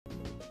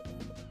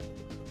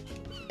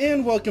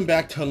and welcome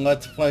back to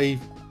Let's Play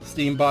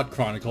Steambot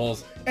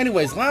Chronicles.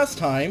 Anyways, last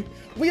time,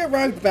 we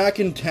arrived back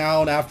in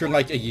town after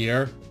like a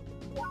year.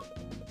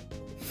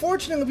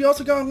 Fortunately, we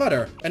also got a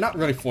letter. And not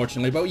really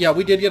fortunately, but yeah,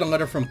 we did get a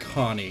letter from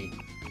Connie.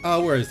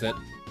 Where is it?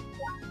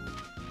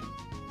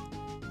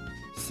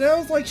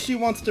 Sounds like she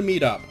wants to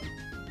meet up.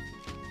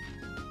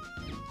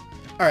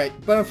 Alright,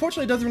 but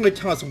unfortunately it doesn't really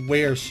tell us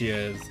where she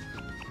is.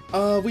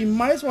 We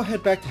might as well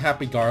head back to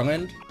Happy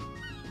Garland.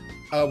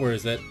 Where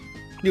is it?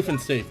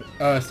 Newfound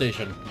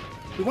Station.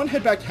 We want to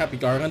head back to Happy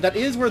Garland. That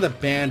is where the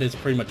band is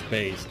pretty much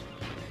based.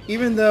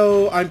 Even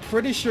though I'm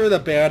pretty sure the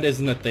band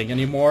isn't a thing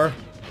anymore.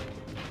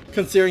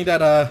 Considering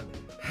that,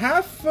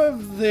 half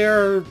of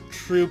their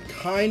troop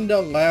kinda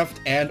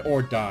left and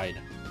or died.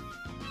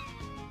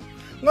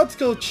 Let's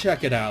go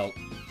check it out.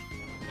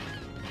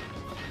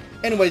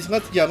 Anyways,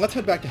 let's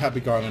head back to Happy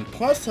Garland.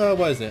 Plus,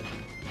 what is it?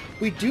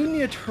 We do need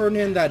to turn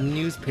in that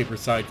newspaper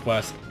side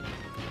quest.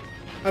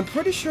 I'm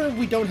pretty sure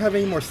we don't have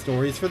any more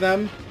stories for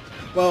them.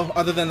 Well,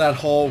 other than that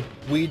whole,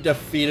 we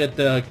defeated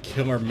the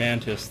Killer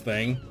Mantis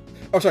thing.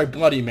 Oh, sorry,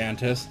 Bloody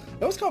Mantis.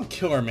 It was called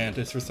Killer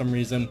Mantis for some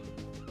reason.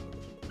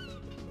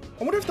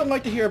 I wonder if they'd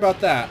like to hear about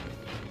that.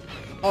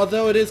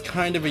 Although it is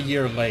kind of a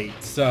year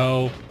late,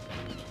 so...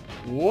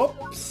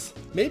 Whoops.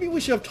 Maybe we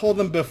should have told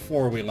them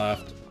before we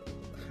left.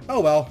 Oh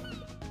well.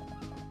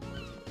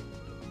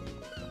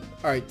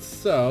 Alright,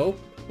 so...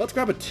 let's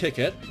grab a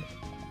ticket.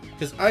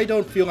 Because I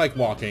don't feel like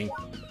walking.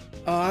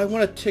 I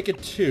want a ticket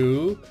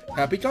to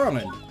Happy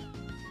Garland.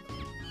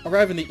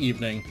 Arrive in the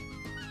evening.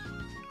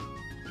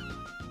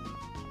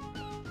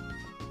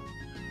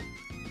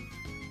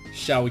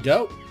 Shall we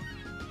go?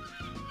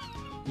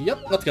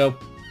 Yep, let's go.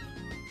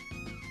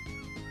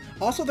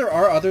 Also, there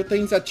are other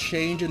things that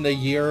change in the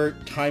year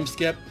time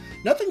skip.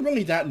 Nothing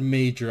really that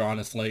major,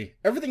 honestly.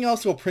 Everything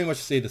else will pretty much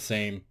stay the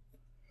same.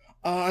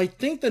 I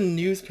think the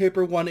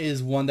newspaper one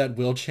is one that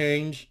will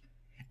change.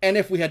 And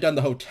if we had done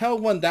the hotel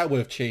one, that would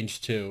have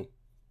changed too.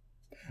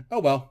 Oh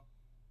well.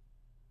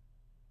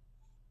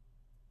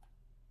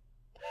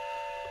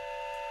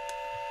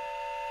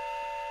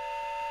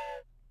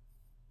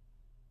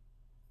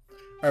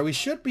 Alright, we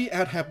should be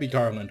at Happy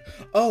Garland.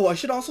 Oh, I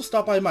should also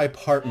stop by my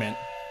apartment.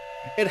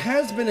 It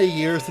has been a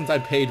year since I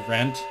paid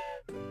rent,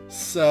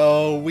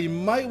 so we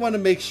might want to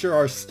make sure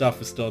our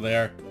stuff is still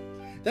there.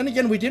 Then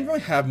again, we didn't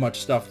really have much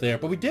stuff there,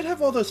 but we did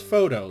have all those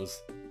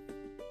photos.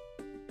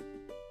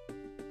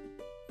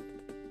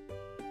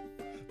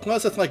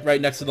 Plus, it's like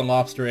right next to the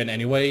Lobster Inn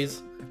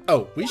anyways.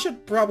 Oh, we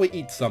should probably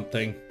eat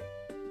something.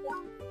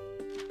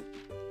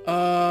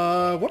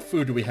 What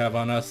food do we have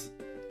on us?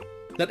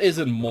 That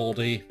isn't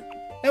moldy.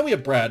 And we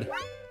have bread.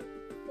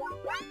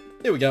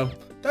 There we go.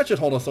 That should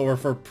hold us over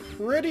for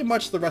pretty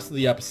much the rest of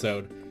the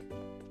episode.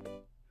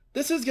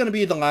 This is going to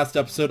be the last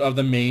episode of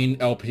the main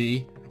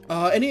LP.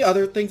 Any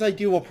other things I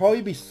do will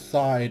probably be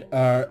side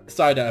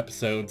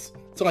episodes.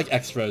 So like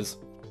extras.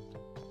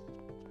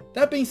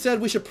 That being said,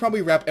 we should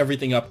probably wrap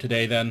everything up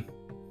today then.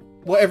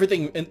 Well,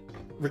 everything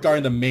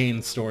regarding the main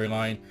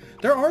storyline.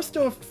 There are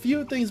still a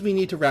few things we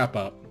need to wrap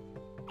up.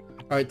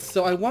 Alright,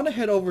 so I want to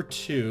head over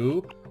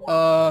to...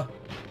 I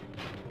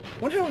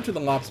want to head over to the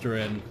Lobster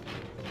Inn.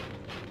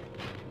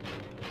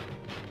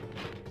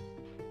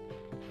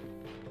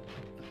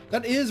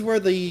 That is where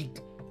the...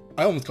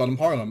 I almost called them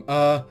Harlem.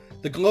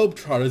 The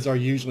Globetrotters are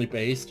usually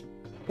based.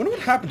 Wonder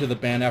what happened to the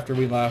band after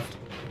we left.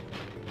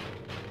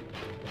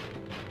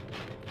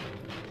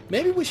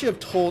 Maybe we should have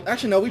told...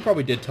 Actually, no, we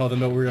probably did tell them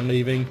that we were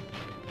leaving.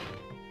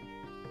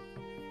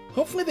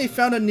 Hopefully they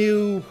found a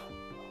new...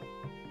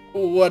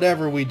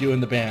 whatever we do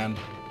in the band.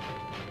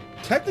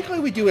 Technically,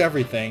 we do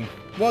everything.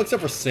 Well,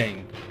 except for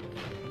sing.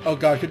 Oh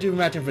god, could you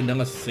imagine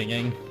Vanilla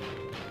singing?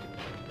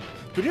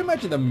 Could you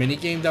imagine the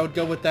minigame that would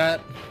go with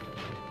that?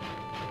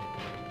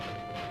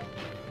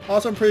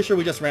 Also, I'm pretty sure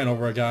we just ran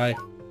over a guy.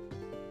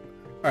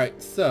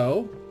 Alright,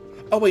 so...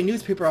 oh wait,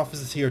 newspaper office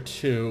is here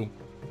too.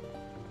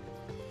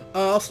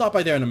 I'll stop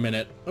by there in a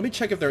minute. Let me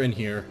check if they're in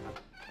here.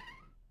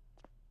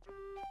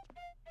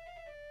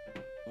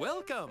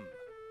 Welcome!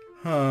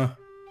 Huh.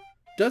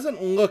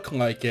 Doesn't look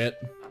like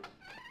it.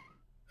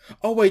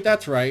 Oh wait,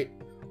 that's right.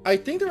 I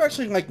think they're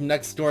actually like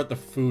next door at the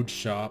food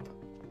shop.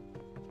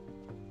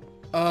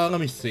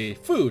 Let me see.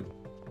 Food.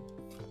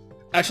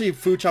 Actually,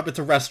 food shop, it's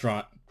a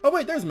restaurant. Oh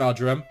wait, there's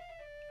Marjoram.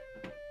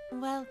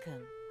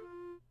 Welcome.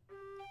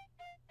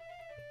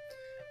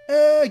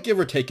 Give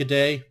or take a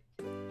day.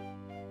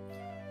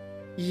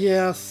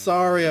 Yeah,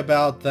 sorry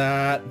about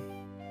that.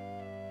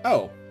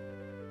 Oh.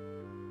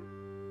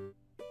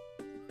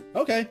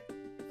 Okay.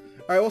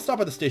 Alright, we'll stop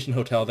at the station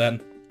hotel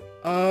then.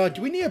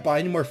 Do we need to buy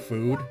any more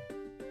food?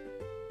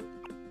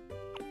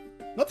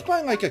 Let's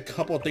buy like a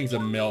couple of things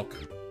of milk.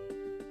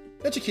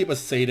 That should keep us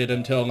sated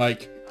until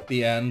like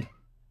the end.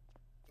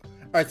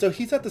 Alright, so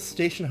he's at the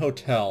station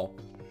hotel.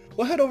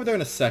 We'll head over there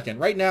in a second.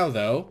 Right now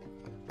though,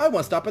 I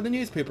want to stop at the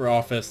newspaper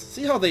office,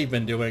 see how they've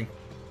been doing.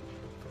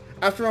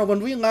 After all, when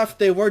we left,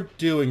 they weren't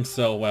doing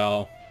so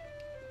well.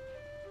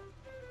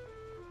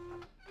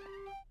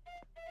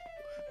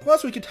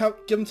 Plus, we could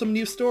give them some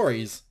new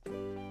stories.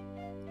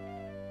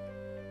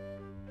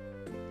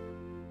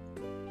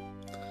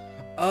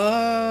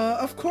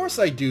 Of course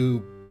I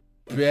do,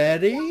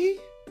 Betty.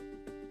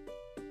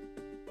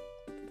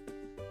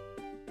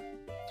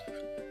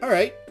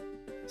 Alright.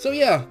 So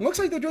yeah, looks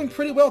like they're doing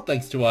pretty well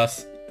thanks to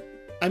us.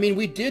 I mean,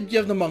 we did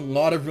give them a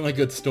lot of really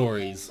good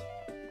stories.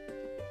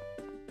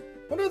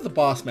 What does the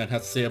boss man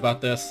have to say about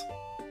this?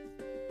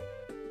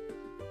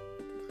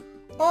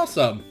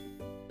 Awesome.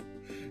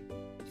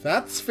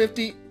 That's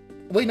 50...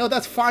 Wait, no,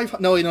 that's 5...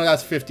 No, wait, no,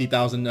 that's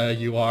 50,000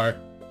 UR.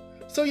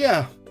 So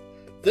yeah,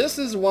 this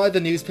is why the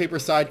newspaper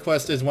side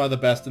quest is one of the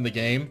best in the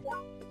game.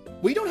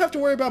 We don't have to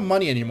worry about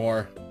money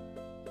anymore.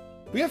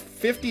 We have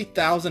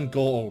 50,000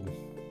 gold.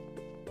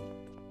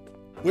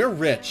 We're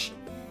rich.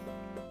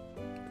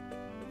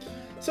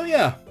 So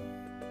yeah,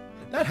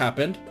 that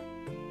happened.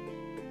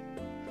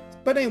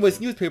 But anyways,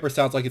 newspaper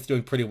sounds like it's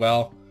doing pretty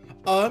well.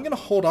 I'm gonna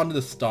hold on to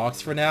the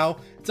stocks for now.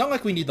 It's not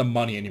like we need the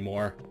money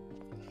anymore.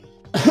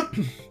 But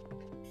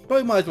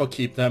we might as well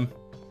keep them.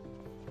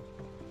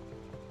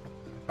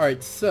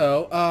 Alright,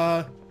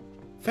 so,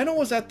 Fennel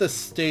was at the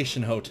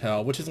Station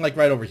Hotel, which is like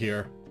right over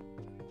here.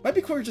 Might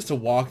be quicker just to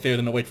walk there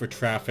than to wait for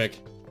traffic.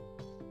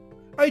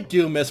 I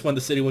do miss when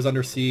the city was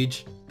under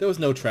siege. There was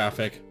no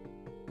traffic.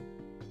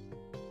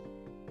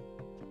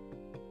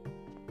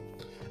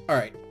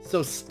 Alright,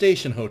 so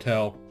Station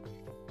Hotel.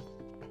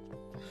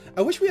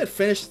 I wish we had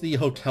finished the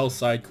hotel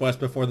side quest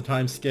before the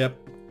time skip.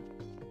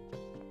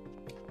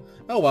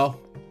 Oh well.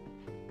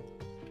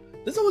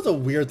 This was a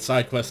weird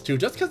side quest too,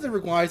 just because it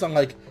relies on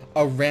like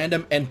a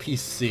random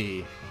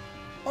NPC.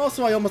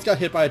 Also, I almost got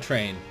hit by a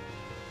train.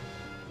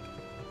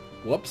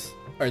 Whoops.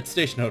 Alright,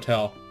 Station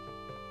Hotel.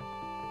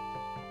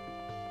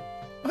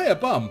 Oh hey, a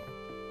bum.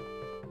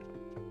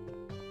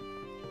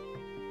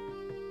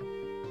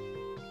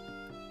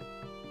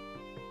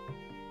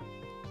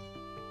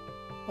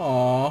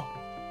 Aww.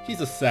 He's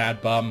a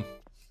sad bum.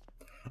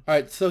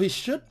 Alright, so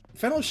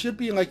Fennel should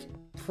be like,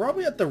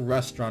 probably at the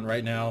restaurant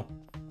right now.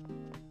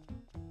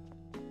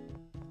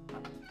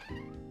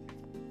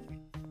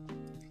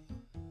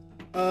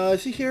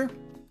 Is he here?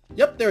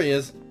 Yep, there he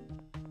is.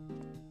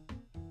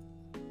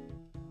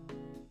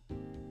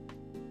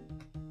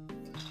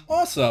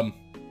 Awesome.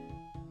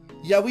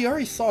 Yeah, we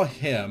already saw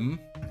him.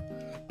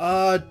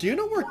 Do you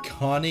know where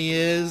Connie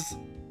is?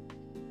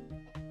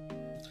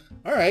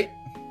 Alright.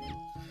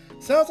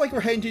 Sounds like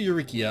we're heading to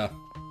Eureka.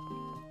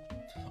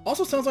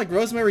 Also sounds like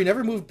Rosemary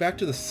never moved back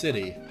to the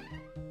city.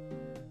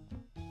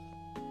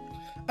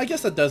 I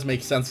guess that does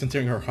make sense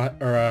considering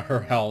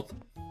her health.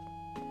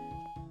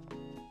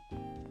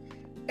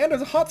 And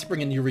there's a hot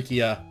spring in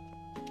Eureka.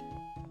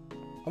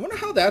 I wonder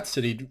how that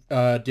city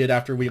did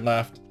after we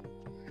left.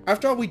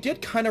 After all, we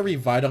did kind of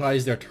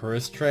revitalize their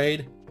tourist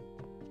trade.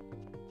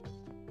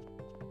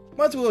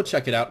 Might as well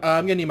check it out.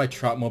 I'm gonna need my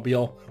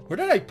Trotmobile. Where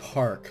did I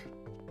park?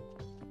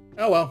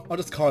 Oh well, I'll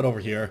just call it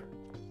over here.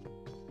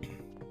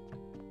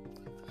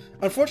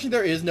 Unfortunately,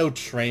 there is no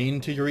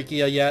train to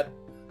Eureka yet.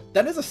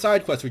 That is a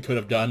side quest we could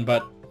have done,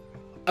 but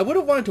I would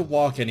have wanted to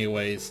walk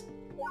anyways.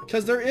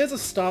 Because there is a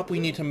stop we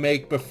need to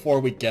make before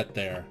we get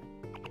there.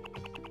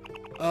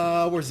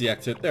 Where's the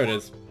exit? There it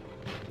is.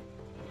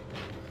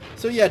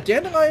 So yeah,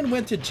 Dandelion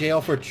went to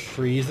jail for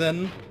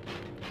treason.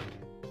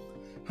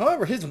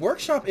 However, his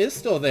workshop is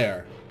still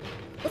there.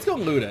 Let's go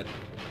loot it.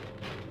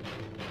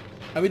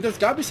 I mean, there's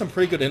gotta be some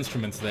pretty good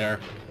instruments there.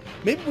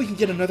 Maybe we can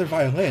get another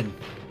violin.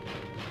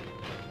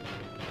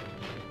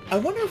 I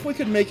wonder if we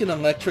could make an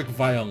electric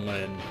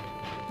violin.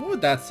 What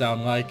would that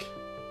sound like?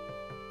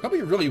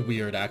 Probably really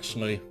weird,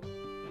 actually.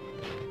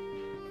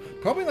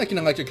 Probably like an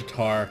electric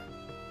guitar.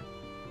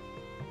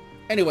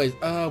 Anyways,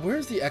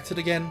 where's the exit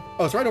again?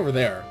 Oh, it's right over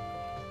there.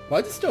 Why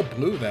is it still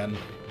blue then?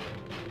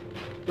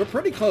 We're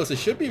pretty close. It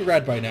should be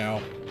red by now.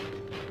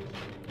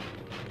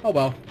 Oh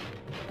well.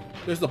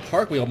 There's the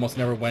park we almost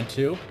never went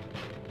to.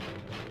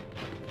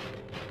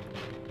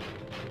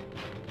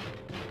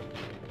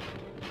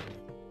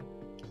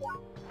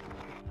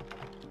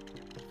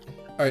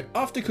 Alright,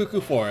 off to Cuckoo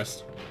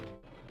Forest.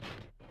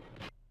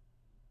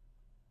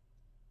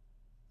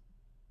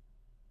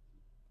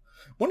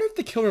 Wonder if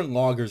the killer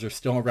loggers are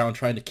still around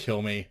trying to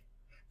kill me.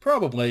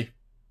 Probably.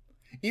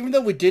 Even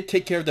though we did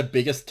take care of the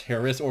biggest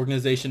terrorist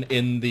organization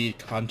in the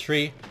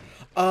country,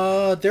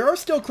 there are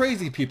still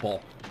crazy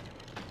people.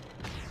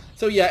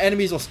 So yeah,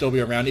 enemies will still be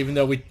around, even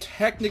though we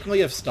technically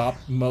have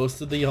stopped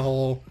most of the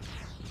whole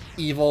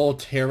evil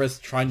terrorists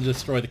trying to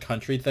destroy the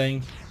country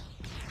thing.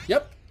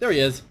 Yep, there he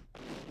is.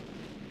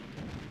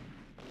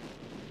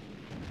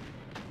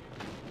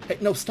 Hey,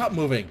 no, stop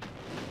moving.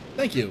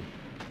 Thank you.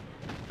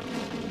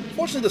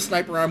 Fortunately, the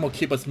sniper arm will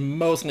keep us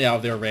mostly out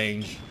of their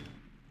range.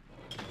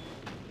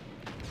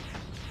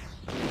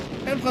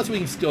 And plus we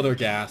can steal their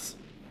gas.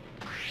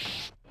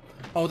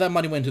 Oh, that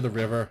money went into the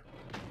river.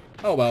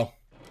 Oh well.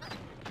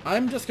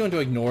 I'm just going to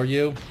ignore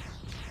you.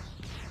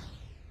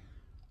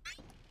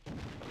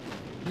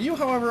 You,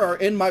 however, are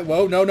in my...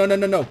 Whoa, no, no, no,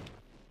 no, no.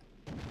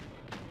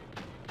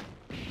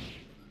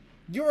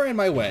 You are in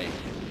my way.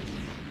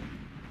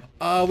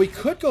 We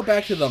could go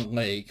back to the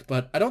lake,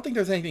 but I don't think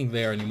there's anything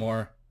there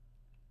anymore.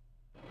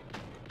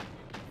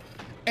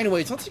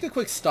 Anyways, let's take a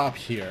quick stop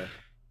here.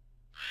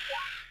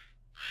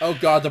 Oh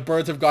god, the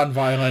birds have gone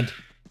violent.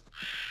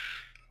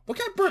 What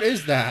kind of bird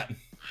is that?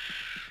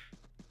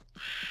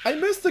 I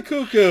missed the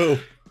cuckoo!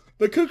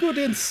 The cuckoo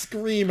didn't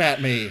scream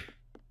at me.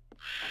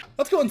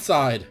 Let's go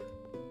inside.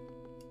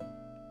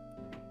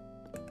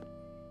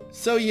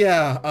 So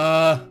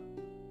yeah,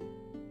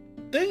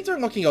 things are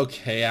looking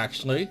okay,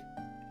 actually.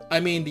 I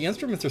mean, the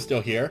instruments are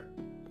still here.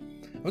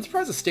 I'm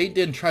surprised the state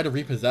didn't try to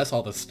repossess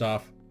all this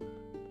stuff.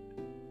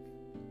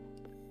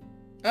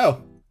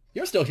 Oh,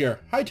 you're still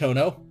here. Hi,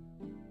 Tono.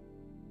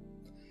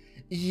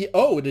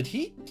 Oh, did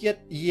he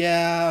get...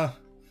 Yeah,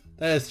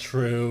 that is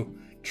true.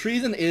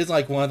 Treason is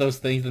like one of those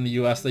things in the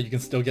US that you can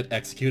still get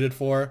executed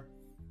for.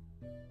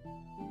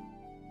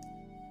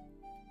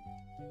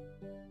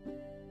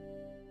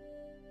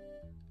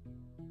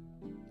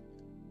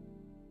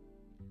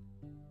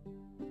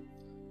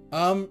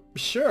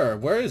 Sure.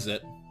 Where is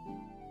it?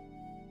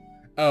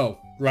 Oh,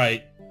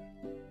 right.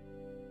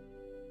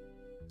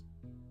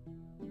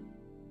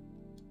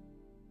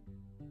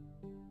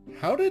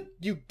 How did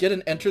you get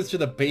an entrance to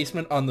the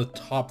basement on the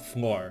top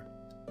floor?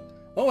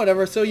 Oh,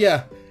 whatever. So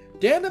yeah,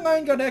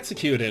 Dandelion got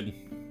executed.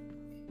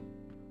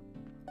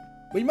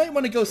 We might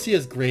want to go see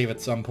his grave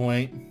at some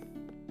point.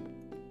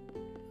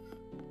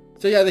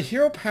 So yeah, the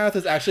hero path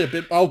is actually a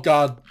bit... Oh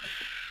god.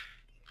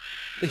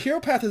 The hero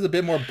path is a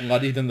bit more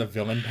bloody than the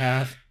villain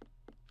path.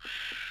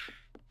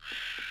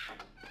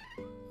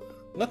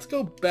 Let's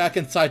go back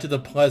inside to the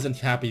pleasant,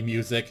 happy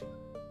music.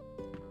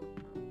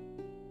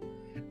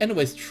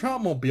 Anyways,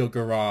 Troutmobile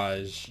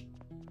Garage.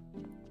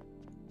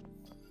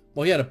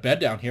 Well, he had a bed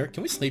down here.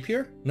 Can we sleep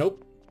here?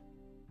 Nope.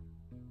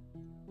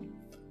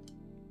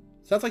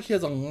 Sounds like he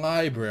has a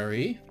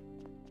library.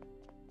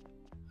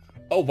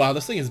 Oh wow,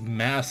 this thing is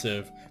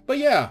massive. But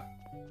yeah.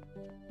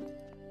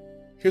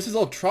 Here's his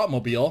old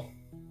Troutmobile.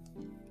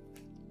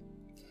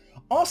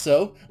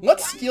 Also,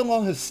 let's steal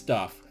all his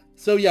stuff.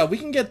 So yeah, we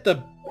can get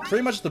the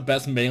pretty much the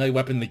best melee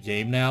weapon in the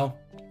game now.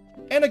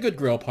 And a good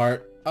grill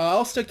part.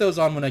 I'll stick those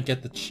on when I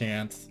get the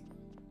chance.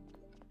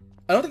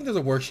 I don't think there's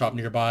a workshop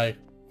nearby.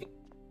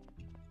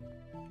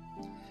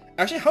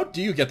 Actually, how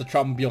do you get the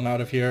Troutmobile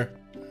out of here?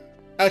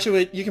 Actually,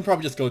 wait, you can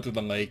probably just go through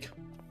the lake.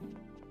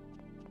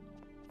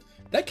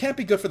 That can't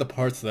be good for the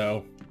parts,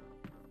 though.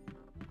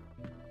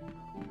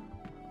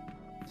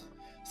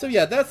 So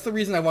yeah, that's the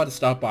reason I wanted to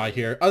stop by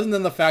here. Other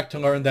than the fact to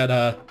learn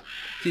that,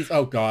 he's...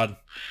 Oh god.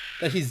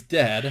 That he's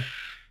dead.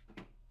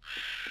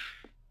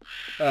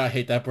 I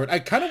hate that bird. I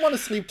kind of want to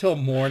sleep till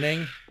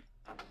morning.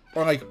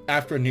 Or like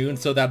afternoon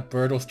so that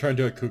bird will turn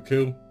into a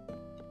cuckoo.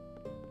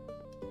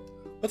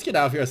 Let's get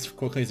out of here as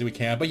quickly as we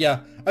can. But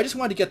yeah, I just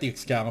wanted to get the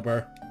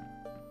Excalibur.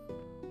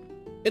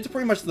 It's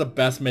pretty much the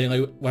best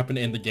melee weapon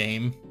in the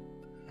game.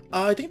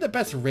 I think the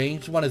best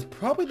ranged one is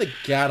probably the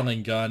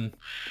Gatling gun.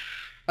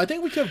 I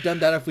think we could have done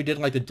that if we did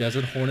like the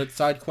Desert Hornet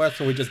side quest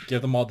where we just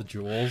give them all the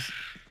jewels.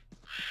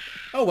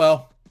 Oh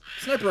well.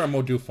 Sniper ammo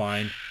will do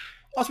fine.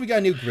 Also, we got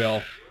a new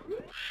grill.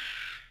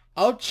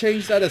 I'll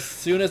change that as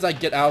soon as I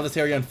get out of this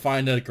area and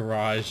find a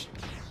garage.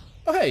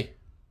 Oh, hey.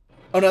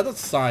 Oh, no,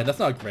 that's a sign. That's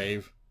not a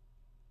grave.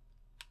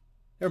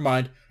 Never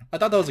mind. I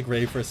thought that was a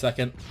grave for a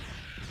second.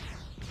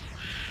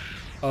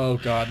 Oh,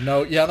 God.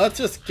 No. Yeah, let's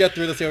just get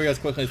through this area as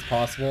quickly as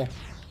possible.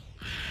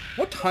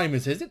 What time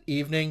is it? Is it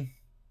evening?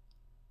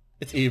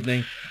 It's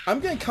evening. I'm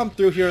going to come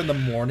through here in the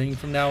morning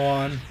from now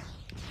on.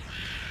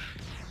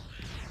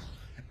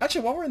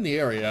 Actually, while we're in the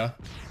area,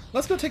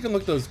 let's go take a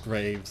look at those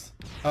graves.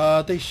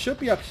 They should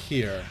be up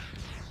here.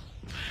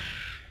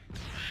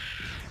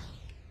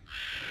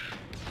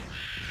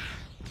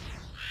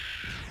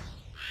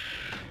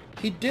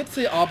 He did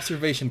say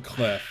Observation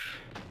Cliff.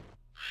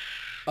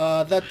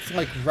 That's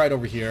like right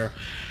over here.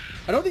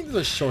 I don't think there's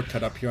a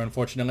shortcut up here,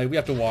 unfortunately. We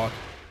have to walk.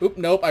 Oop,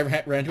 nope, I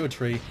ran into a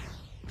tree.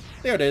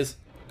 There it is.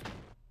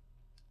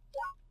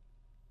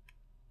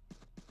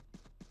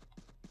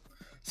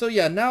 So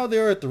yeah, now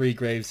there are 3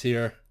 graves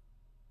here.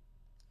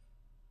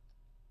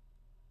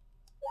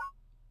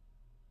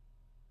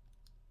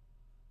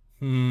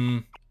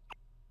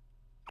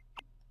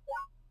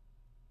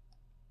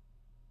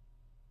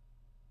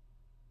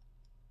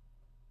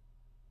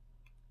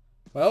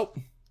 Well,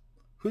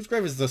 whose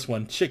grave is this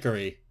one?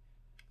 Chicory.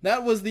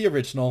 That was the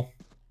original.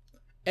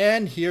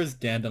 And here's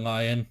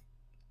Dandelion.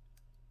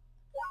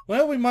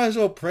 Well, we might as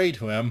well pray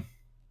to him.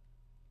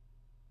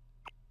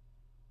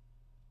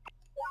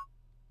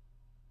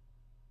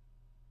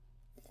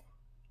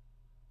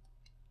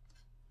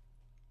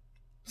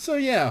 So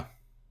yeah,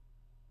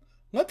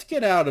 let's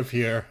get out of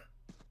here.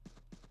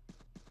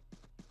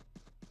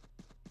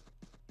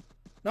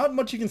 Not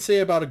much you can say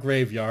about a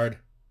graveyard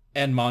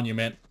and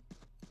monument.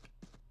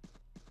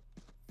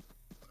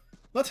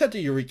 Let's head to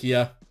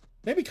Eureka.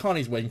 Maybe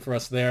Connie's waiting for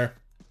us there.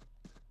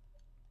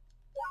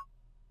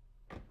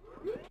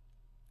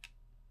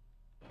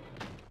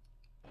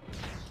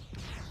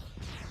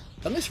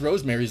 At least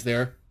Rosemary's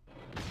there.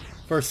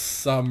 For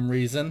some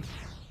reason.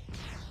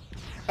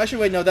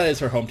 Actually, wait, no, that is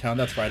her hometown.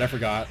 That's right, I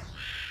forgot.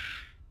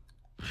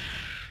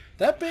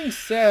 That being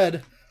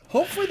said,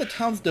 hopefully the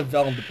town's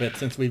developed a bit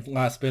since we've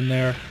last been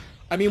there.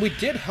 I mean, we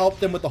did help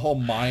them with the whole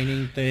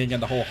mining thing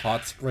and the whole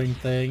hot spring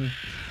thing.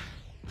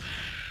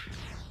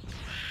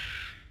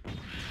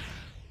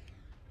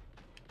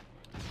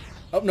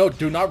 Oh, no,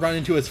 do not run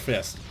into his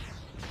fist.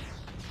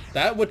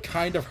 That would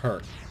kind of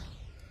hurt.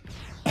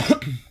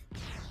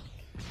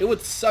 It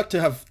would suck to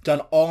have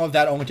done all of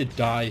that only to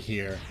die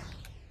here.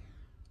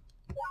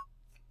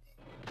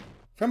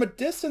 From a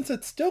distance,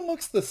 it still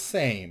looks the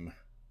same.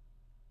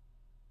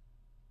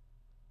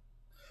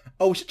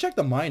 Oh, we should check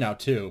the mine out,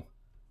 too.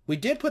 We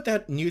did put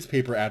that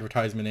newspaper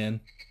advertisement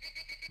in.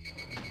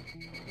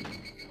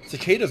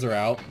 Cicadas are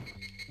out.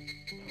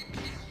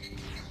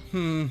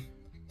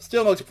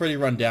 Still looks pretty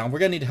run down. We're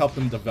gonna need to help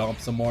them develop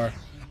some more.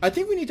 I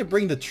think we need to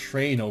bring the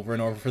train over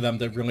in order for them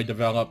to really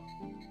develop.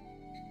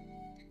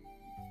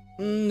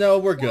 No,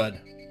 we're good.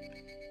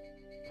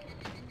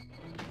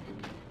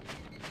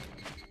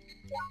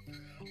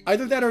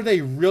 Either that or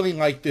they really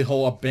like the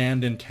whole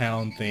abandoned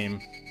town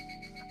theme.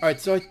 Alright,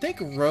 so I think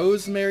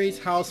Rosemary's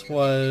house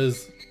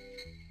was...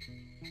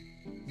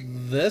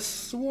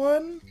 this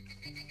one?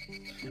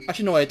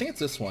 Actually, no, I think it's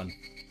this one.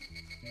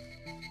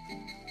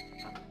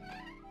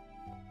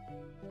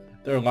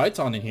 There are lights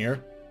on in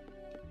here.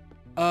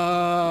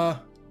 Oh,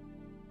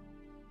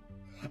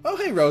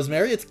 hey,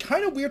 Rosemary. It's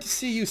kind of weird to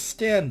see you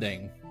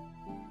standing.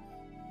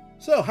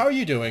 So, how are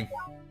you doing?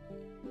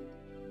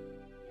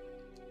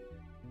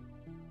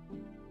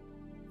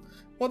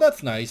 Well,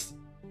 that's nice.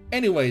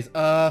 Anyways,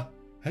 have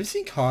you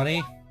seen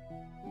Connie?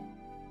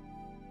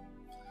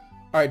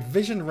 Alright,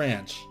 Vision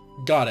Ranch.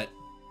 Got it.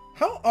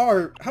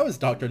 How is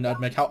Dr.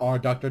 Nutmeg? How are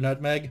Dr.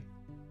 Nutmeg?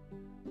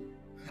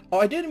 Oh,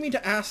 I didn't mean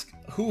to ask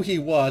who he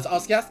was. I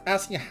was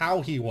asking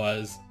how he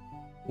was.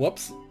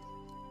 Whoops.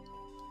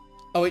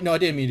 Oh wait, no, I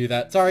didn't mean to do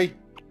that. Sorry.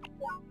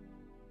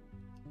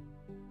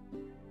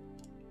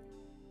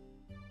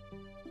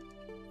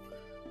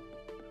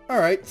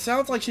 Alright,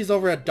 sounds like she's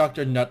over at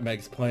Dr.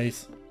 Nutmeg's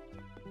place.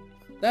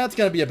 That's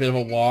gonna be a bit of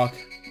a walk.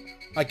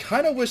 I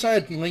kinda wish I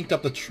had linked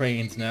up the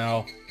trains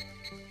now.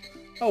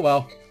 Oh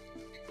well.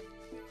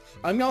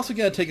 I'm also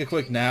gonna take a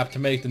quick nap to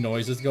make the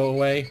noises go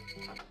away.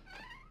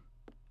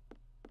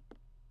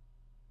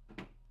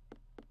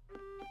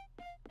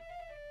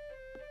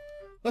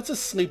 Let's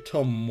just sleep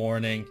till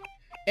morning.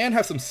 And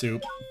have some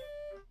soup.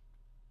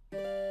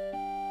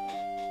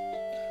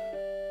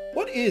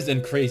 What is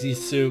in Crazy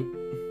Soup?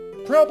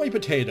 Probably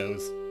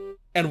potatoes.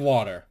 And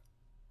water.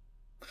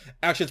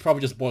 Actually, it's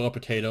probably just boiled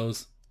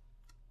potatoes.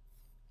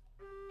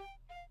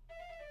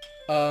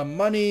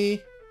 Money.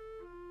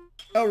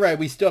 Oh, right,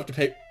 we still have to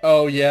pay...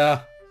 Oh,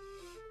 yeah.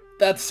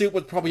 That soup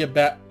was probably a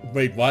bad...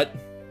 Wait, what?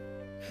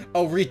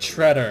 Oh,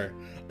 retreader.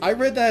 I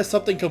read that as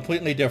something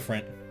completely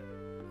different.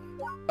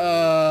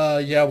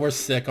 Yeah, we're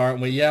sick, aren't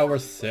we? Yeah, we're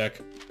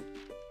sick.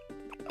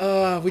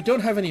 We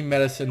don't have any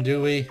medicine,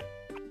 do we?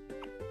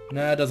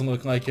 Nah, it doesn't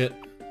look like it.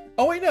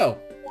 Oh, wait, no.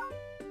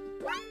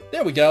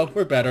 There we go.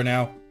 We're better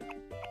now.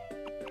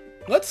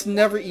 Let's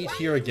never eat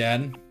here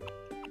again.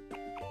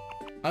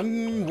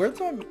 Where's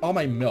all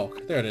my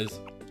milk? There it is.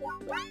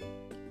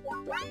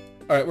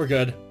 Alright, we're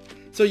good.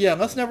 So yeah,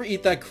 let's never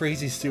eat that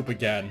crazy soup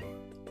again.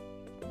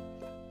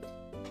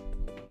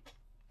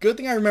 Good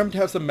thing I remembered to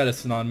have some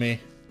medicine on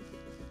me.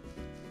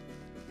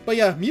 But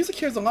yeah, music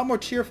here is a lot more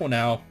cheerful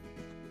now.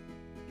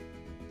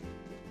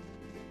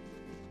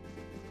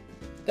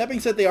 That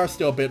being said, they are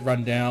still a bit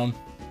run down.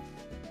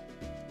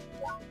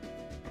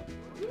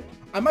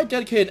 I might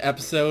dedicate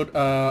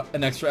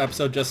an extra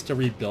episode just to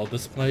rebuild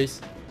this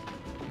place.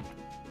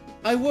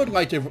 I would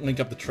like to link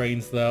up the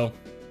trains though.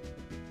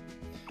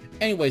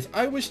 Anyways,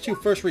 I wish to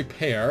first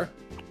repair.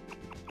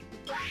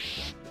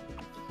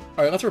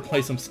 Alright, let's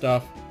replace some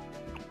stuff.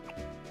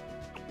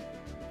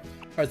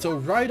 Alright, so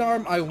right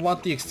arm, I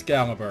want the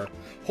Excalibur.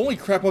 Holy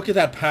crap, look at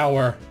that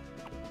power!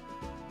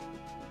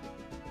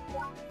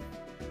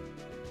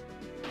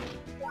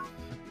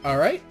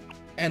 Alright,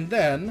 and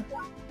then...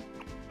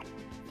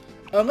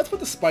 let's put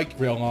the spiked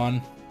rail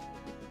on.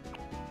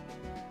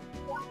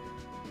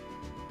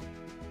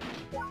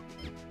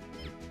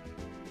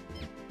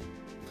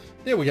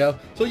 There we go.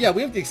 So yeah,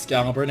 we have the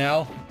Excalibur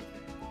now.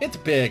 It's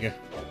big.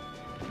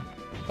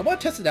 I want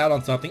to test it out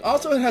on something.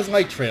 Also, it has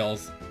light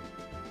trails.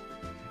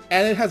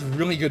 And it has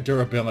really good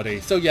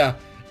durability. So yeah,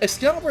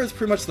 Excalibur is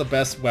pretty much the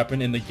best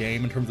weapon in the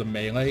game in terms of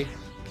melee.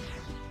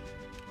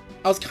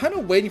 I was kind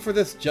of waiting for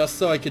this just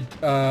so I could,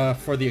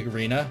 for the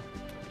arena.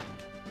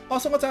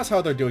 Also, let's ask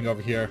how they're doing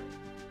over here.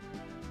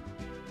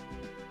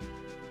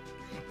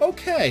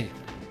 Okay.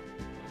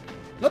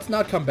 Let's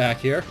not come back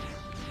here.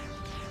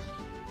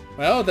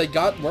 Well, they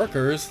got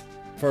workers,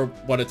 for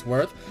what it's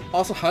worth.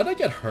 Also, how did I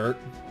get hurt?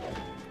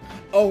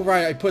 Oh,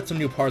 right, I put some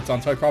new parts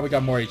on, so I probably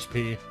got more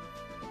HP.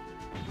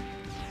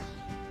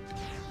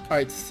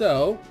 Alright,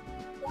 so...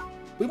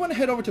 we want to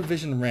head over to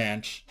Vision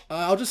Ranch.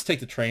 I'll just take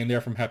the train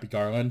there from Happy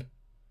Garland.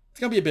 It's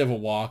gonna be a bit of a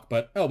walk,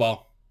 but oh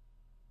well.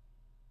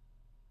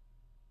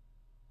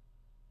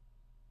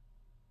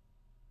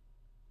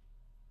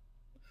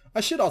 I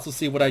should also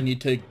see what I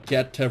need to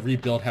get to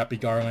rebuild Happy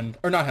Garland.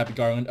 Or not Happy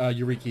Garland,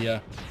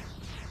 Eureka.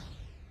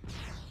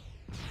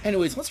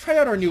 Anyways, let's try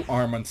out our new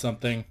arm on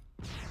something.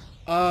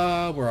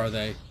 Where are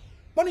they?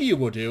 One of you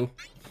will do.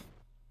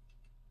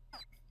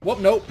 Whoop,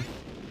 nope.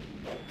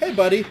 Hey,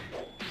 buddy.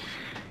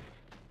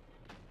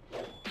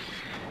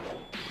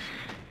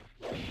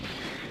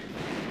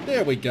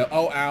 There we go.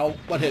 Oh, ow.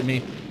 What hit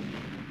me?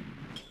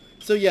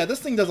 So yeah, this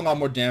thing does a lot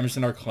more damage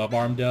than our club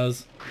arm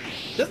does.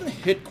 It doesn't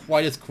hit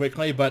quite as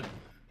quickly, but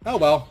oh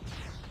well.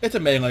 It's a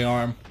melee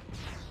arm.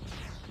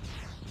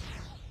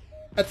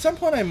 At some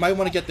point I might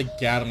want to get the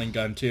Gatling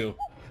gun too.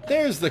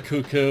 There's the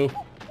cuckoo.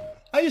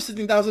 I used to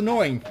think that was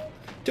annoying.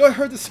 Till I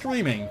heard the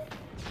screaming.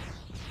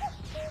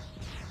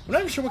 I'm not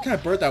even sure what kind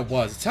of bird that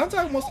was. It sounds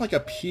almost like a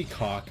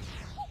peacock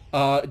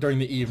during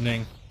the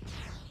evening.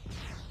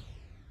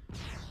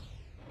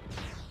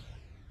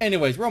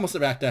 Anyways, we're almost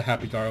back to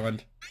Happy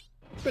Garland.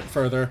 A bit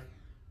further.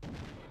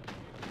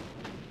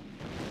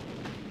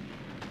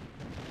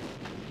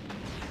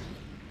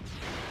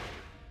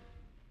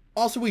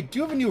 Also, we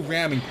do have a new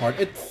ramming part.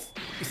 It's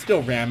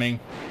still ramming.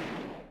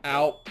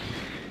 Ow.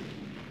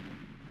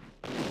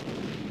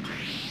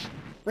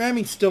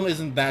 Ramming still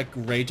isn't that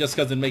great just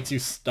because it makes you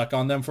stuck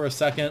on them for a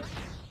second.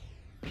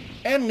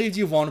 And leaves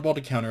you vulnerable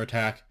to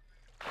counterattack.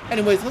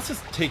 Anyways, let's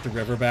just take the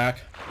river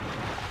back.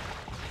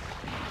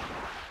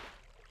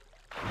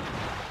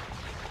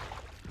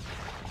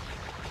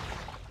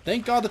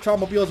 Thank God the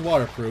Trollmobile is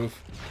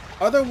waterproof.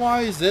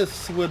 Otherwise,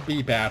 this would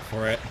be bad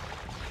for it.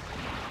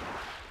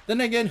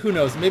 Then again, who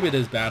knows? Maybe it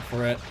is bad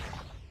for it.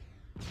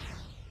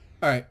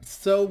 Alright,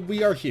 so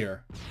we are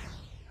here.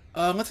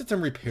 Let's get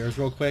some repairs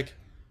real quick.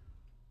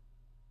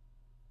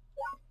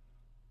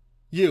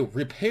 You,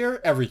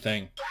 repair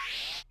everything.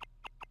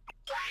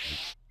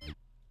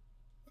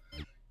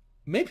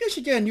 Maybe I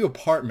should get a new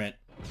apartment.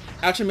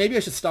 Actually, maybe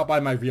I should stop by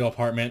my real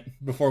apartment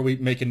before we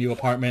make a new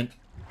apartment.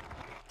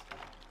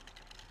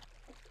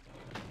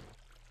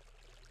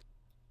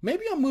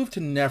 Maybe I'll move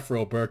to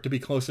Nephroburg to be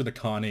closer to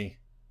Connie.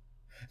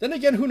 Then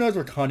again, who knows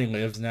where Connie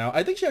lives now?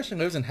 I think she actually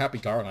lives in Happy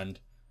Garland.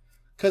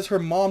 Because her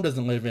mom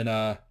doesn't live in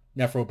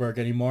Nephroburg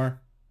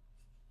anymore.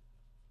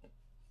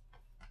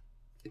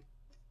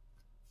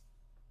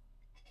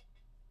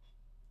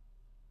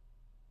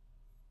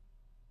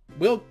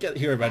 We'll get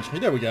here eventually.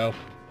 There we go.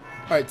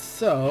 Alright,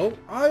 so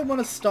I want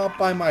to stop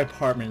by my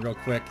apartment real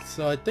quick.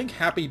 So I think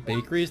Happy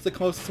Bakery is the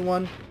closest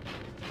one.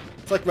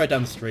 It's like right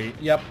down the street.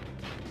 Yep.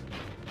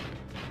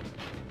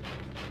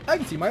 I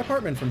can see my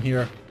apartment from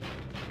here.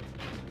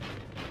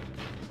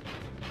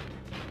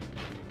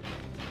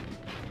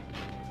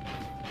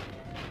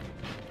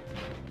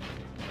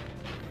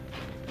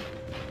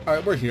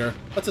 Alright, we're here.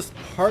 Let's just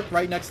park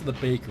right next to the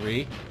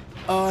bakery.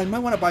 I might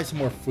want to buy some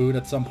more food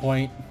at some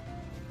point.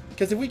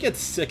 Because if we get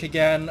sick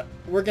again,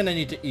 we're going to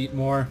need to eat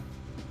more.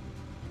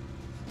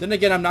 Then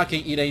again, I'm not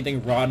going to eat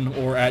anything rotten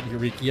or at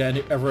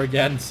Eureka ever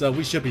again, so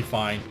we should be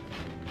fine.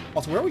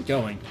 Also, where are we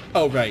going?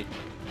 Oh, right.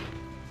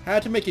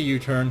 Had to make a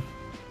U-turn.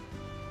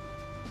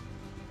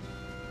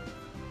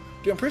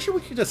 Dude, I'm pretty sure we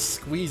could just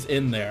squeeze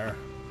in there.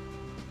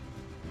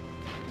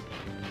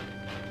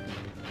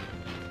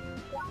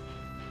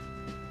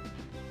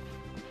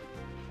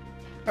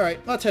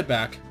 Alright, let's head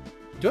back.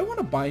 Do I want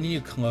to buy any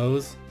new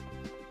clothes?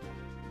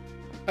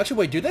 Actually,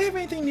 wait, do they have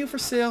anything new for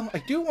sale? I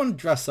do want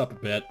to dress up a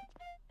bit.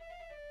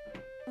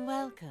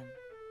 Welcome.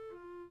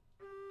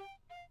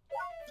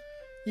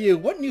 You,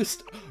 what new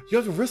you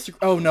have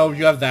aristocrat- oh no,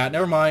 you have that,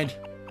 never mind.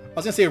 I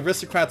was gonna say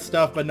aristocrat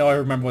stuff, but no, I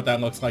remember what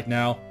that looks like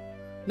now.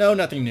 No,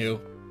 nothing new.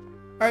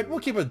 Alright, we'll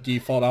keep a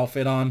default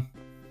outfit on.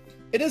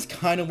 It is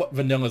kind of what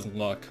Vanilla's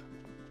look.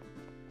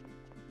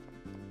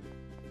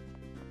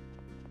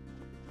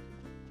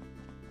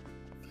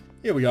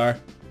 Here we are.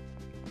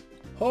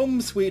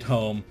 Home sweet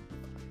home.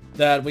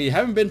 That we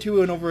haven't been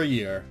to in over a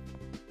year.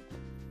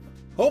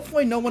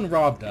 Hopefully no one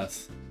robbed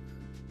us.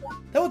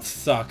 That would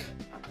suck.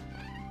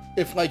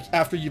 If, like,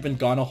 after you've been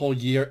gone a whole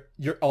year,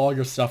 all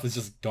your stuff is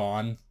just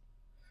gone.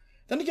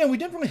 Then again, we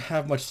didn't really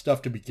have much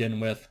stuff to begin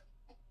with.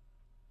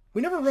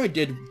 We never really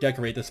did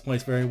decorate this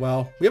place very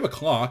well. We have a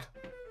clock,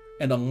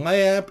 and a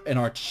lamp, and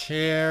our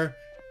chair,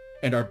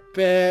 and our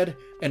bed,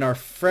 and our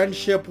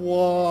friendship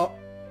wall.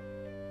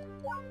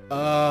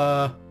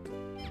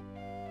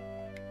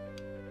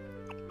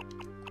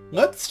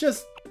 Let's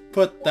just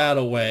put that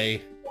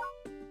away.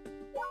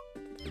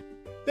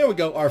 There we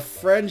go, our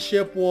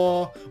friendship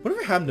wall.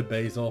 Whatever happened to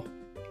Basil?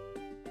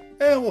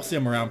 We'll see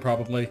him around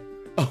probably.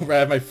 Oh, right, I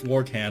have my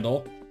floor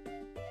candle.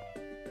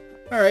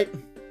 Alright.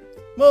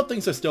 Well,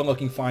 things are still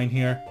looking fine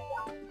here.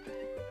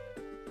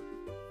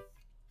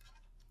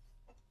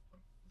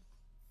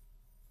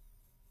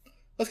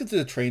 Let's get to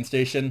the train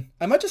station.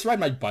 I might just ride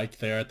my bike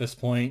there at this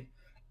point.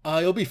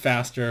 It'll be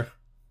faster.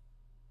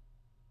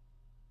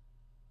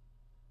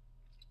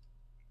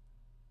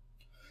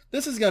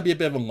 This is going to be a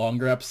bit of a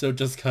longer episode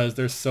just because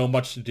there's so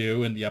much to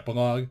do in the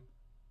epilogue.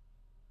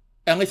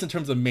 At least in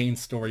terms of main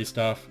story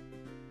stuff.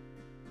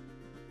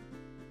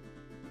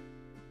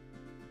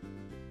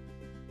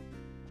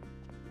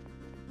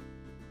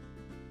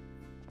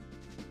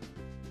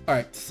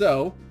 Alright,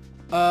 so,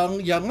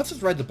 yeah, let's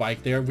just ride the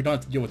bike there. We don't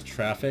have to deal with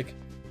traffic.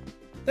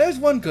 There's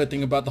one good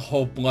thing about the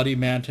whole Bloody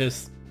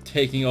Mantis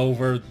taking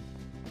over...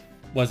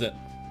 was it?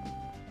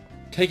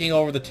 Taking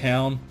over the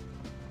town.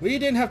 We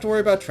didn't have to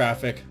worry about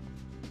traffic.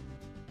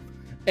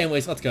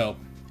 Anyways, let's go.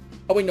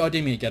 Oh wait, no, I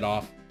didn't mean to get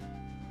off.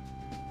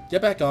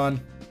 Get back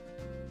on.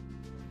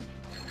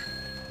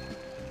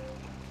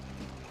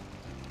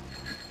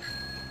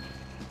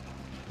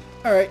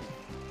 Alright.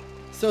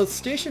 So the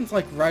station's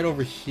like right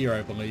over here,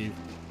 I believe.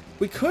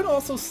 We could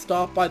also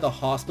stop by the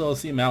hospital to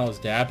see Mallow's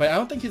dad, but I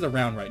don't think he's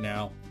around right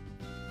now.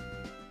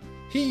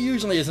 He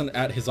usually isn't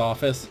at his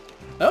office.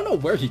 I don't know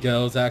where he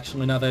goes,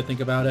 actually, now that I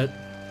think about it.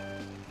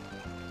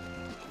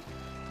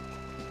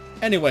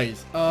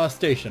 Anyways,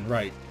 station,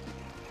 right.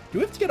 Do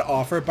we have to get an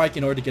offer bike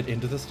in order to get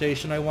into the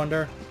station, I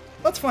wonder?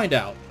 Let's find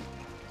out.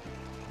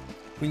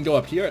 We can go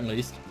up here, at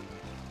least.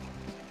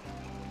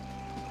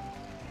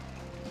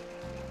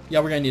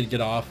 Yeah, we're gonna need to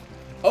get off.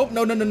 Oh,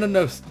 no, no, no, no,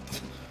 no.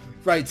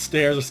 Right,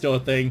 stairs are still a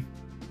thing.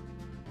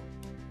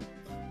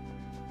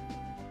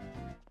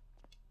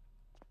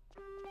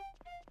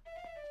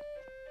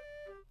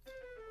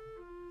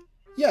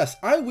 Yes,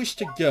 I wish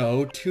to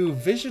go to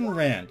Vision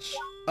Ranch.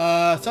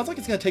 Sounds like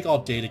it's gonna take all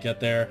day to get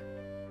there.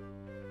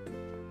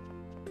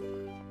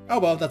 Oh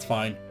well, that's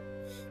fine.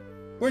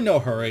 We're in no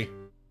hurry.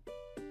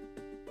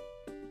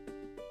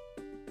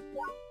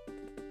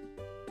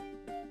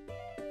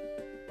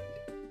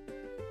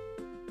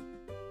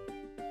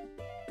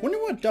 Wonder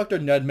what Dr.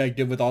 Nutmeg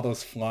did with all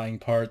those flying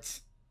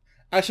parts.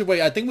 Actually,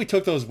 wait, I think we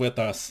took those with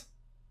us.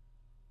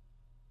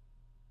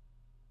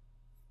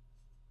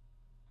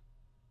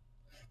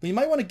 We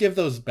might want to give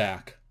those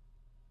back.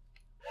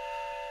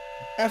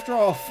 After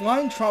all, a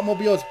flying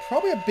Trotmobile is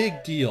probably a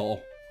big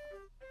deal.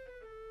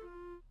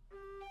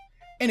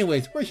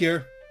 Anyways, we're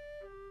here.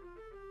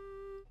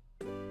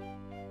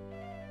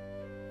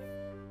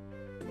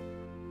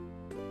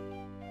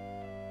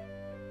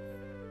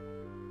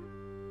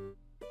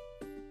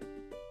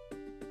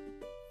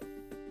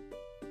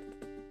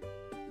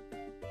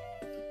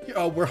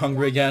 Oh, we're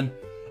hungry again.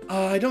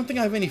 I don't think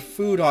I have any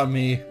food on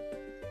me.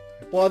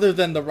 Well, other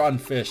than the rotten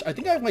fish. I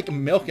think I have like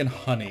milk and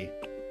honey.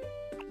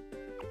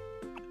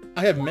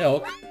 I have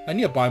milk. I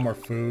need to buy more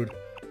food.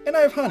 And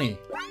I have honey.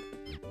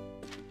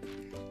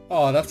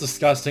 Oh, that's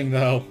disgusting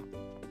though.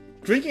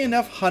 Drinking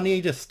enough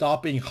honey to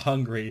stop being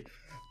hungry.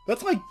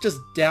 That's like just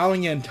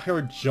downing an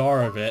entire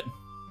jar of it.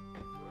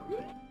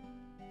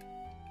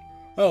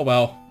 Oh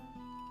well.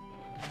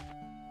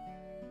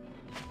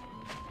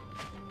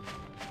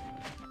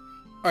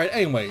 Alright,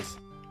 anyways.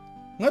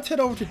 Let's head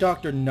over to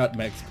Dr.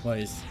 Nutmeg's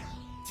place.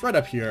 It's right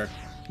up here.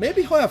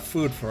 Maybe he'll have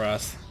food for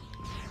us.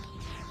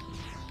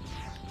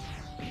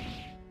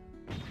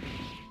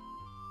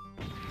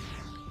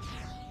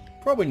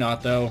 Probably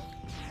not, though.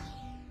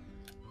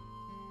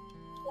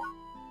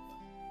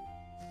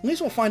 At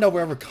least we'll find out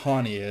wherever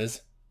Connie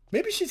is.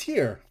 Maybe she's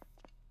here.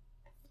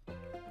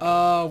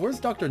 Where's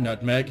Dr.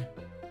 Nutmeg?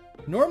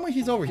 Normally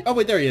he's over here. Oh,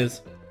 wait, there he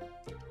is.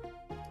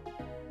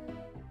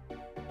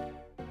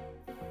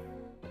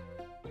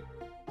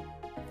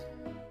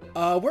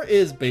 Where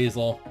is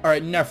Basil?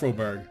 Alright,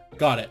 Nephroberg.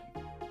 Got it. Do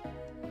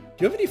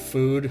you have any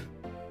food?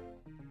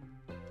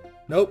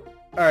 Nope.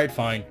 Alright,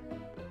 fine.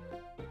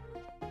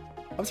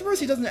 I'm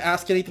surprised he doesn't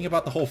ask anything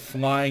about the whole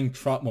flying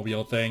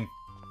Trotmobile thing.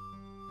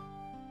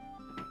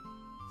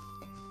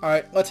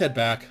 Alright, let's head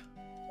back.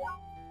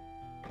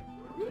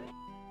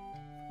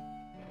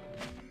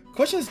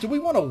 Question is, do we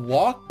want to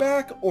walk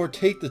back or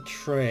take the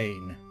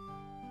train?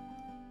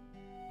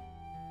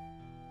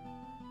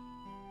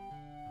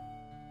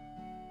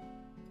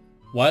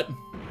 What?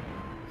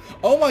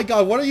 Oh my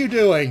god, what are you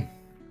doing?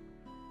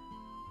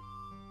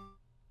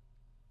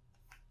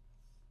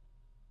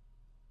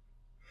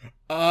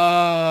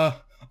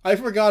 I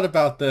forgot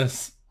about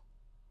this.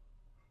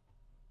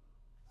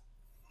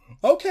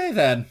 Okay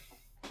then.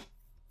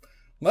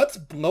 Let's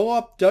blow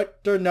up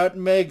Dr.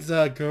 Nutmeg's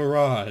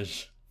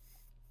garage.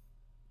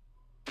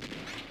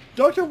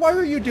 Doctor, why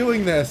are you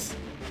doing this?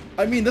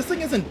 I mean, this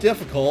thing isn't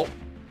difficult.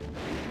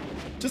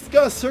 Just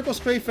gotta circle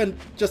strafe and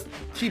just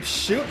keep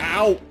shoot.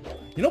 Ow!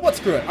 You know what?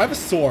 Screw it. I have a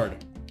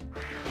sword.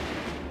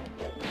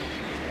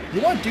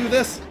 You want to do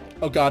this?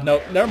 Oh god,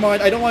 no. Never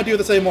mind. I don't want to do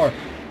this anymore.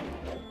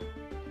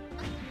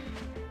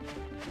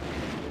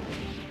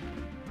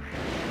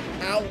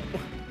 Ow.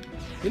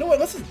 You know what?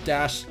 Let's just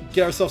dash,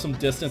 get ourselves some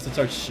distance and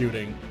start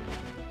shooting.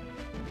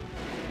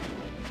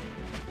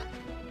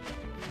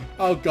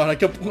 Oh god, I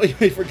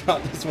completely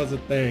forgot this was a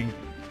thing.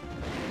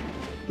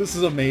 This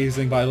is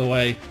amazing, by the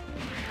way.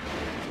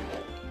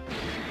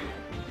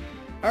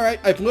 Alright,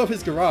 I blew up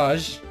his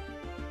garage.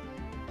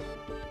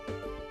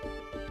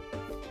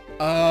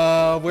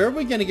 Where are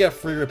we gonna get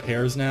free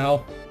repairs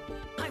now?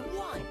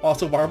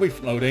 Also, why are we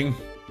floating?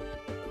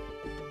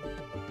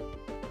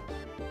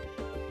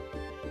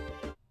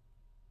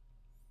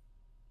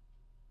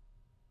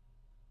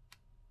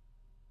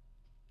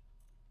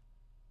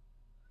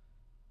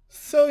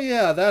 So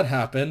yeah, that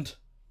happened.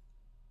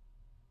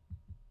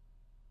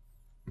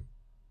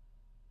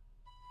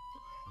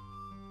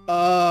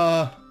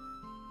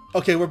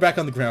 Okay, we're back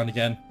on the ground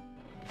again.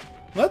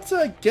 Let's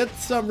get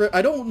some...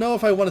 I don't know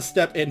if I want to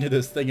step into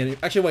this thing.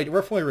 Actually, wait,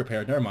 we're fully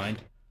repaired. Never mind.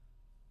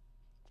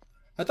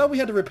 I thought we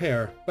had to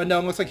repair, but no,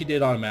 it looks like he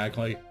did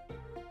automatically.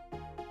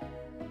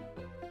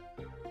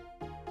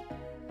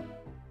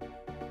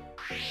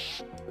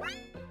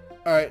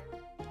 Alright,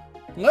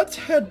 let's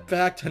head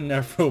back to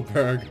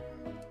Nephroburg.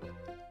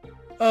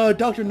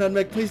 Dr.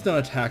 Nutmeg, please don't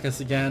attack us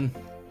again.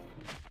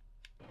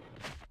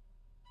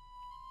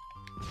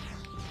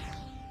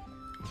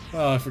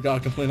 Oh, I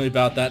forgot completely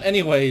about that.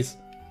 Anyways,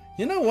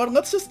 you know what?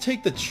 Let's just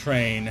take the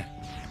train.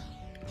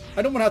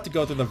 I don't want to have to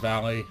go through the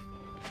valley.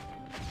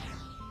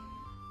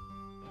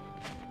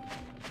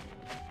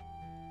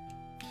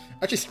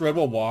 Actually, screw it,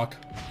 we'll walk.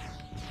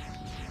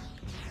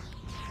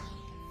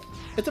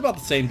 It's about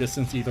the same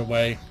distance either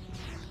way.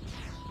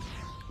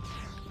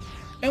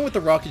 And with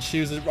the rocket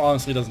shoes, it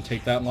honestly doesn't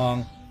take that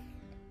long.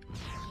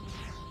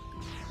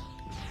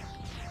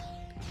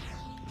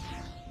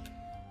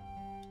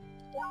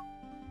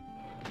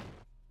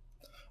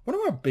 I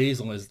wonder where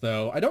Basil is,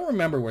 though. I don't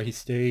remember where he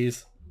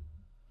stays.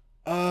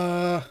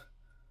 I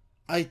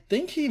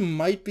think he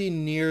might be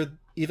near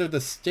either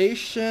the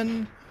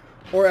station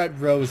or at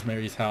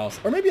Rosemary's house.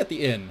 Or maybe at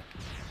the inn.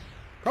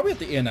 Probably at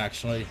the inn,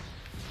 actually.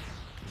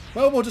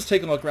 Well, we'll just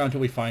take a look around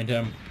until we find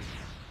him.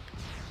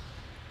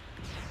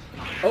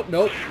 Oh,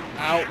 nope.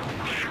 Ow.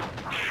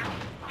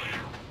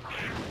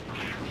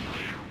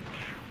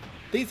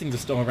 These things are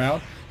still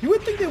around. You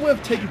would think they would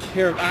have taken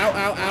care of... Ow,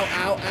 ow, ow,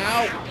 ow,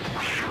 ow!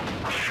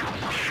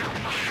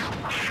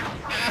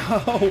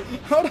 Ow!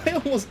 How did I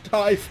almost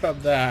die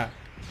from that?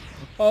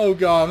 Oh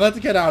god, let's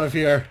get out of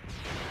here.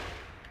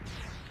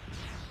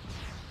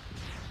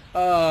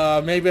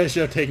 Maybe I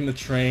should have taken the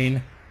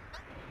train.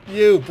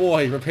 You,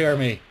 boy, repair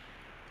me.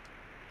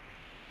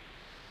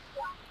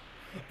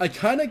 I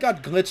kinda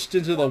got glitched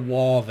into the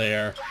wall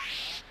there.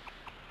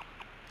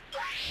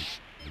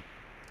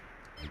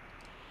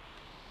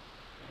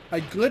 I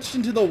glitched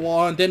into the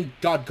wall and then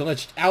got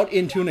glitched out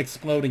into an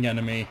exploding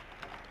enemy.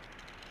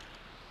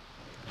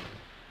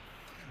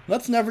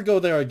 Let's never go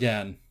there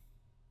again.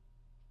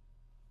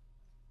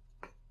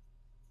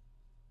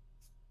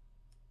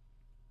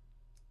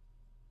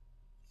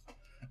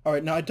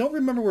 Alright, now I don't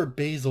remember where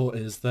Basil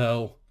is,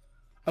 though.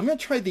 I'm gonna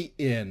try the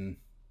inn.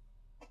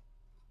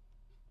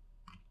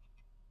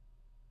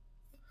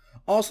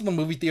 Also, the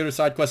movie theater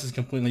side quest is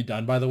completely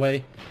done, by the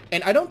way.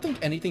 And I don't think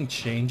anything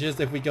changes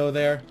if we go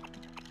there.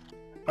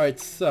 Alright,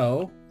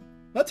 so...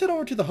 let's head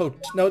over to the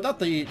hotel. No, not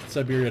the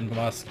Siberian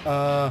Musk.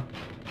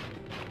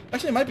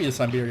 Actually, it might be the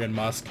Siberian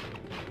Musk.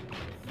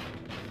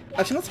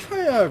 Actually, let's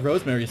try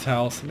Rosemary's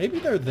house. Maybe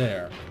they're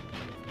there.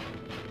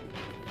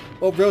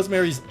 Well,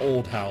 Rosemary's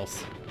old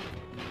house.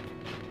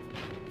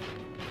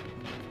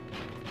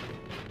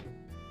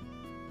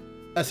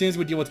 As soon as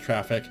we deal with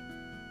traffic.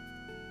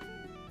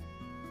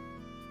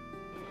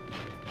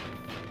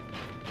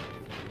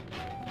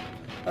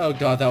 Oh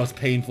god, that was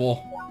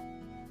painful.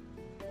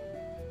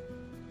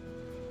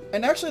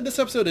 And actually, this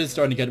episode is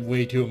starting to get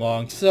way too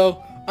long,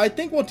 so I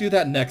think we'll do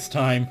that next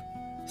time.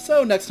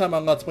 So next time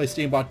on Let's Play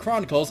Steambot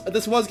Chronicles,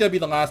 this was going to be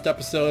the last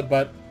episode,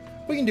 but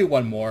we can do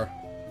one more.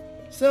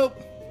 So,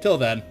 till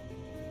then.